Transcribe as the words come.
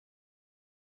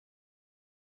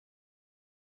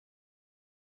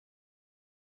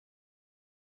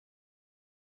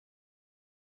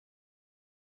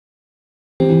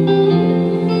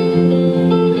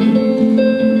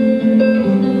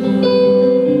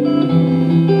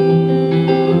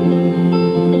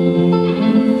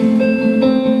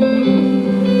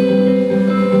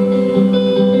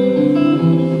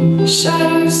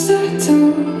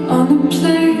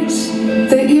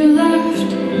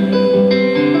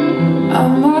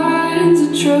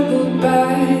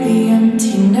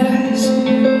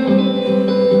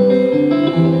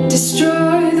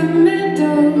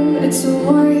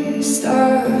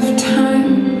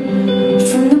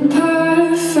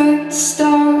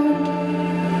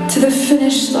the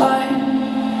finish line.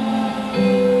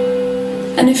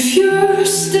 And if you're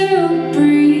still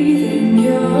breathing,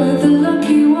 you're the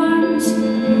lucky ones,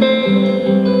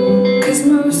 'cause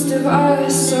most of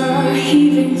us are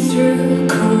heaving through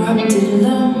corrupted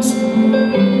lungs,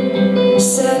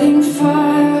 setting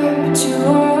fire to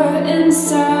our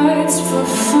insides for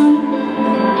fun,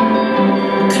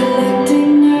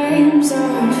 collecting names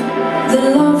of the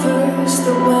lovers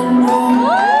that went wrong.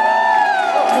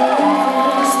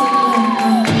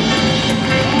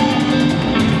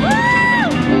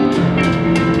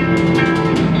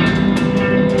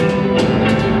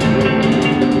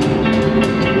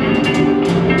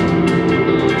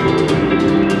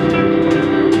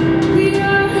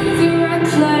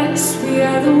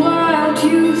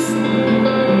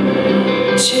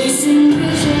 Chasing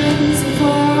visions of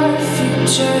our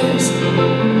futures.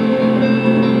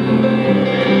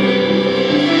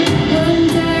 One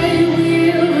day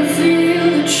we'll reveal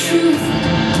the truth,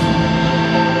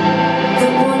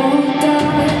 that one will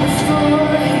die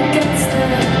before he gets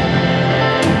there.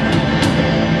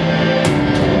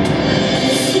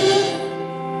 If you're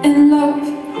in love,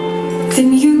 then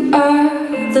you are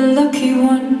the lucky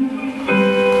one,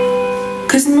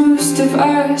 'cause most of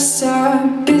us are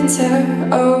bitter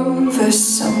over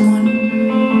someone,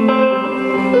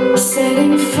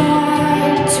 setting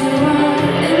fire to our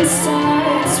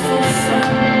insides for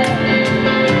fun,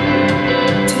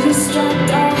 to distract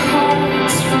our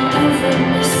hearts from ever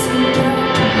missing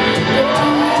out.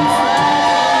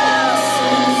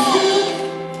 If you're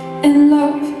in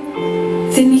love,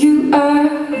 then you are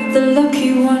the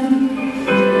lucky one.